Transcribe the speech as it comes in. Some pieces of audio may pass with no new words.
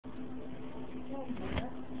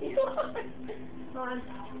on.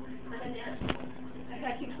 I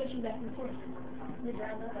gotta keep switching back and forth. You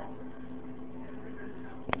grab that up.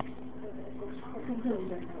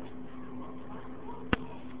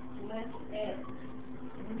 Let's add.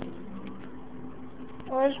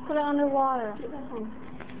 Or just put it underwater.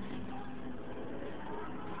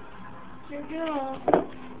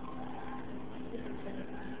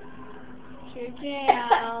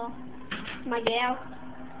 Gal. My gal.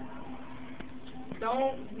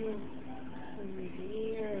 Don't do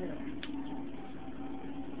here.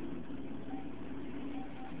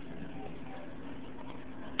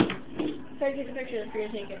 Sorry, take a picture for you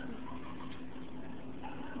to take it.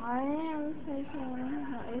 I am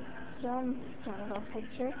taking some kind of a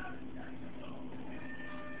picture.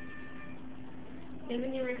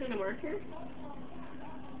 Isn't your record a marker?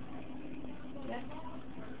 Yeah.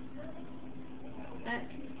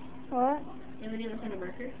 What? Isn't your record a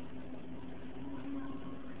marker?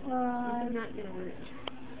 This is not gonna work.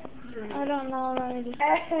 I don't know. Let me just.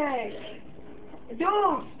 Hey!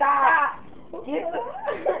 Dude, stop! Look,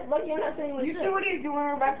 you're not saying what's You see what he's doing,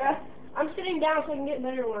 Rebecca? I'm sitting down so I can get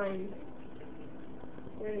better lines.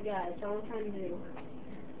 There you go. That's all I'm trying to do.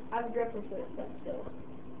 I have a grip foot, but still.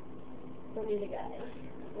 Don't need a guy.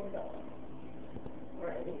 Or a dog.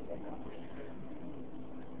 Or I need a dog.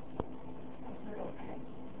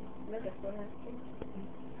 Look at what happened.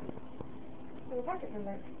 There's a bucket in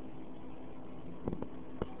there.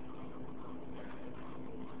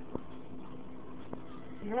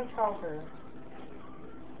 You're gonna tell her.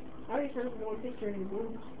 I already sent her one picture in the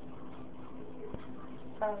room.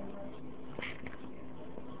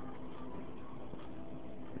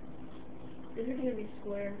 This is gonna be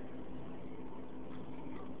square.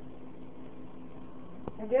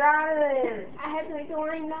 Get out of there! I had to make the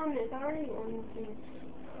line down this. I already won 2.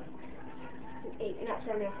 8. Not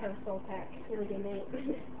sure enough to have a soul pack. Really good mate.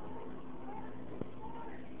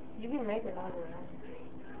 You can make it out of there.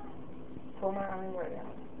 Pull my arm right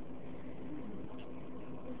out.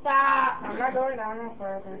 Stop! I'm not going down no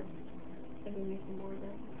further. I can use some more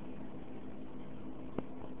then.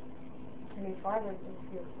 I need farther to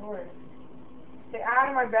feel forward. Stay out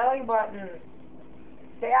of my belly button.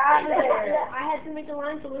 Stay out of there. I had to make a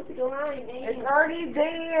line so Lucy go line, man. It's already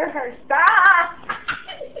there. Stop!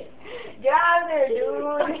 Get out of there,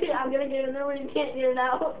 dude. I'm gonna get in there when you can't get it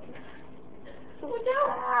out. Look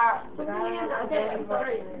out! Stop. Okay, I'm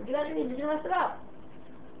sorry. Get out of here. Did you mess it up?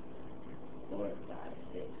 4, 5,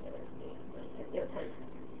 6, 7, 8, 9, 10. 10.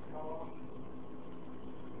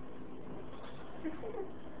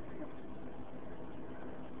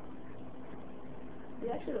 You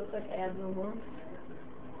actually look like abs no more.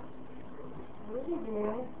 What are you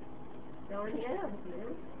doing? Drawing abs, man.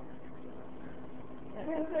 That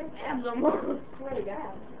looks like abs no more. Swear to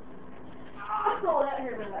God. Oh, that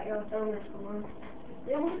hurt my leg. I was throwing it so long.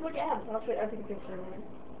 Yeah, it looks like abs. I'll take a picture of it.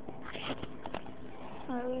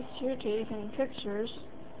 At least you're taking pictures.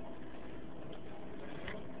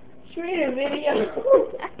 Shoot a video.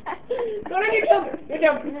 Go to YouTube.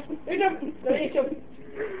 YouTube. YouTube. Go to YouTube.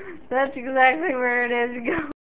 That's exactly where it is. Go.